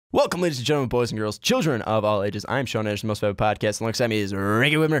Welcome, ladies and gentlemen, boys and girls, children of all ages. I'm Sean Anderson, most favorite podcast. Alongside me is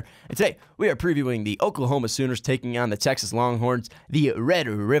Ricky Widmer. And today, we are previewing the Oklahoma Sooners taking on the Texas Longhorns, the Red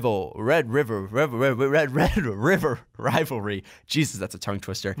River rivalry. Jesus, that's a tongue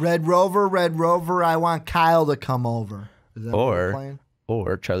twister. Red Rover, I want Kyle to come over. Is that what we're playing?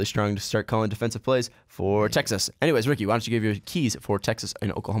 Or Charlie Strong to start calling defensive plays for Texas. Anyways, Ricky, why don't you give your keys for Texas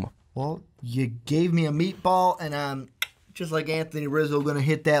and Oklahoma? Well, you gave me a meatball, and I'm just like Anthony Rizzo, going to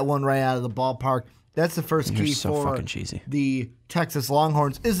hit that one right out of the ballpark. That's the first key for the Texas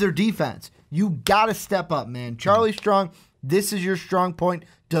Longhorns is their defense. You got to step up, man. Charlie Strong, this is your strong point.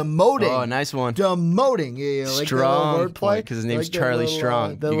 Demoting. Oh, nice one. Demoting. Yeah, like strong point, because his name's Charlie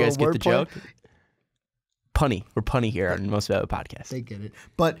Strong. You guys get the joke? Punny. We're punny here on Most Valuable Podcast. They get it.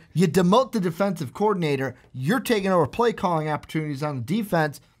 But you demote the defensive coordinator. You're taking over play calling opportunities on the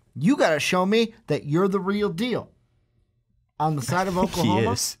defense. You got to show me that you're the real deal. On the side of Oklahoma, he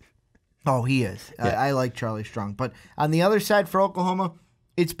is. Oh, he is. Yeah. I like Charlie Strong. But on the other side for Oklahoma,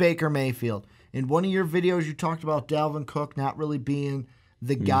 it's Baker Mayfield. In one of your videos, you talked about Dalvin Cook not really being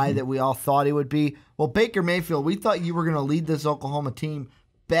the guy that we all thought he would be. Well, Baker Mayfield, we thought you were going to lead this Oklahoma team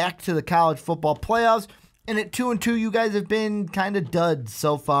back to the college football playoffs. And at 2-2, you guys have been kind of duds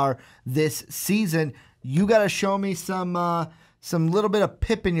so far this season. You got to show me some little bit of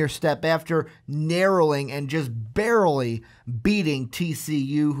pip in your step after narrowing and just barely beating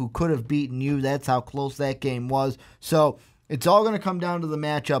TCU, who could have beaten you. That's how close that game was. So it's all going to come down to the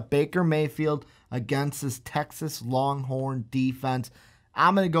matchup. Baker Mayfield against this Texas Longhorn defense.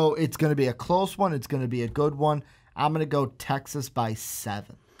 I'm going to go, it's going to be a close one. It's going to be a good one. I'm going to go Texas by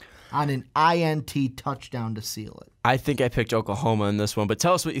 7 on an INT touchdown to seal it. I think I picked Oklahoma in this one, but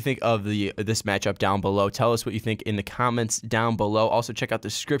tell us what you think of this matchup down below. Tell us what you think in the comments down below. Also, check out the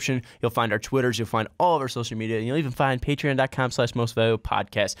description. You'll find our Twitters. You'll find all of our social media. And you'll even find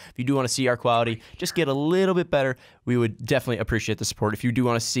patreon.com/mostvaluablepodcast. If you do want to see our quality just get a little bit better, we would definitely appreciate the support. If you do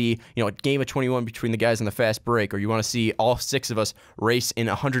want to see a game of 21 between the guys on the fast break, or you want to see all 6 of us race in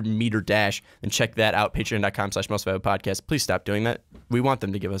a 100-meter dash, then check that out, patreon.com/mostvaluablepodcast. Please stop doing that. We want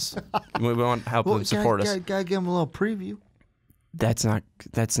them to give us, we want to help them support us. Gotta give them a little preview. That's not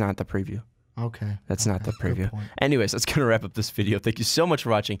the preview. Okay. That's not the preview. Anyways, that's going to wrap up this video. Thank you so much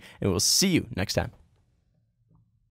for watching, and we'll see you next time.